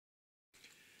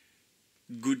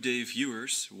Good day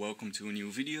viewers, welcome to a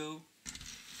new video.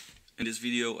 In this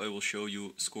video I will show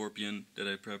you a scorpion that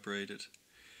I preparated,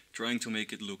 trying to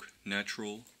make it look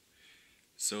natural.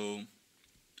 So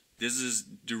this is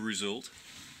the result.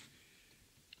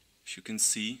 As you can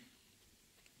see,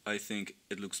 I think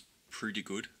it looks pretty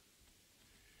good.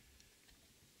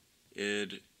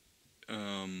 It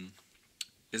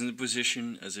is in a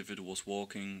position as if it was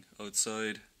walking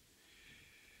outside.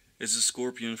 It's a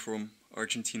scorpion from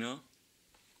Argentina.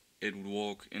 It would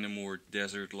walk in a more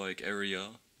desert-like area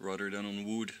rather than on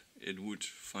wood. It would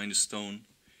find a stone.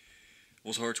 It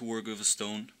was hard to work with a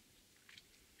stone,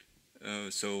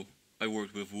 so I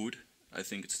worked with wood. I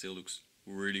think it still looks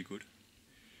really good.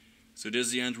 So this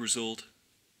is the end result.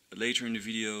 Later in the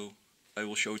video I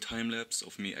will show a time-lapse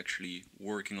of me actually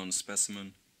working on a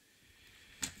specimen.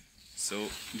 So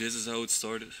this is how it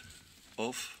started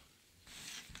off.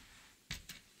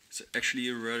 It's actually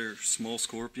a rather small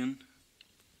scorpion.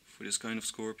 For this kind of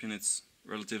scorpion it's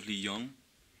relatively young.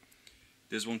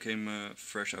 This one came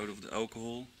fresh out of the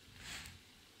alcohol.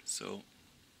 So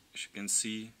as you can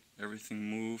see, everything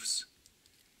moves.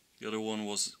 The other one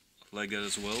was like that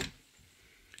as well.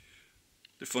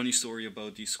 The funny story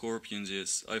about these scorpions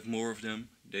is I have more of them.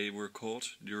 They were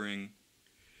caught during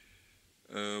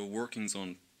workings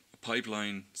on a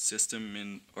pipeline system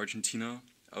in Argentina.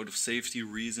 Out of safety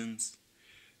reasons,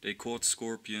 they caught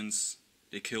scorpions,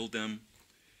 they killed them,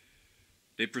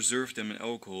 they preserved them in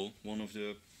alcohol, one of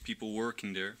the people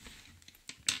working there.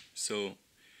 So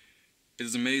it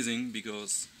is amazing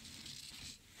because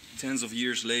tens of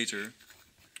years later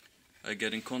I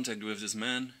get in contact with this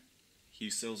man. He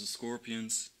sells the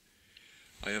scorpions.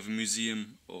 I have a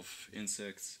museum of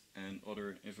insects and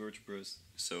other invertebrates,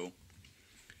 so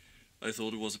I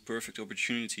thought it was a perfect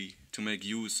opportunity to make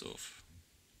use of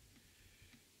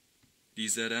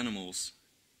these dead animals.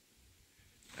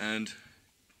 And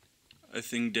I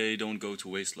think they don't go to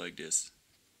waste like this.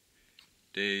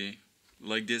 They,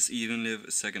 like this, even live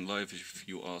a second life if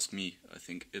you ask me. I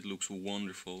think it looks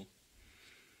wonderful.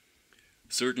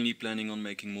 Certainly planning on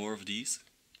making more of these.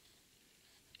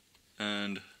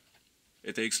 And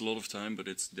it takes a lot of time, but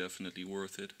it's definitely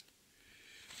worth it.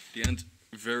 The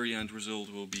very end result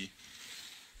will be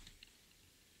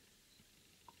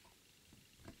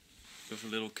with a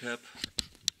little cap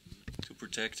to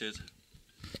protect it.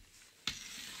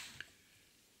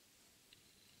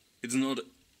 It's not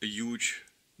a huge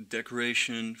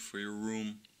decoration for your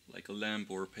room, like a lamp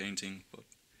or a painting, but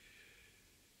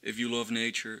if you love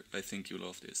nature, I think you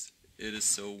love this. It is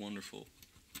so wonderful.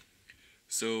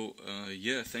 So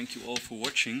yeah, thank you all for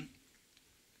watching.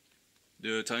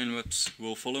 The time-lapse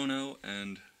will follow now,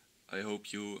 and I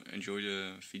hope you enjoy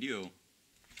the video.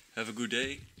 Have a good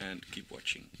day and keep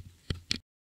watching.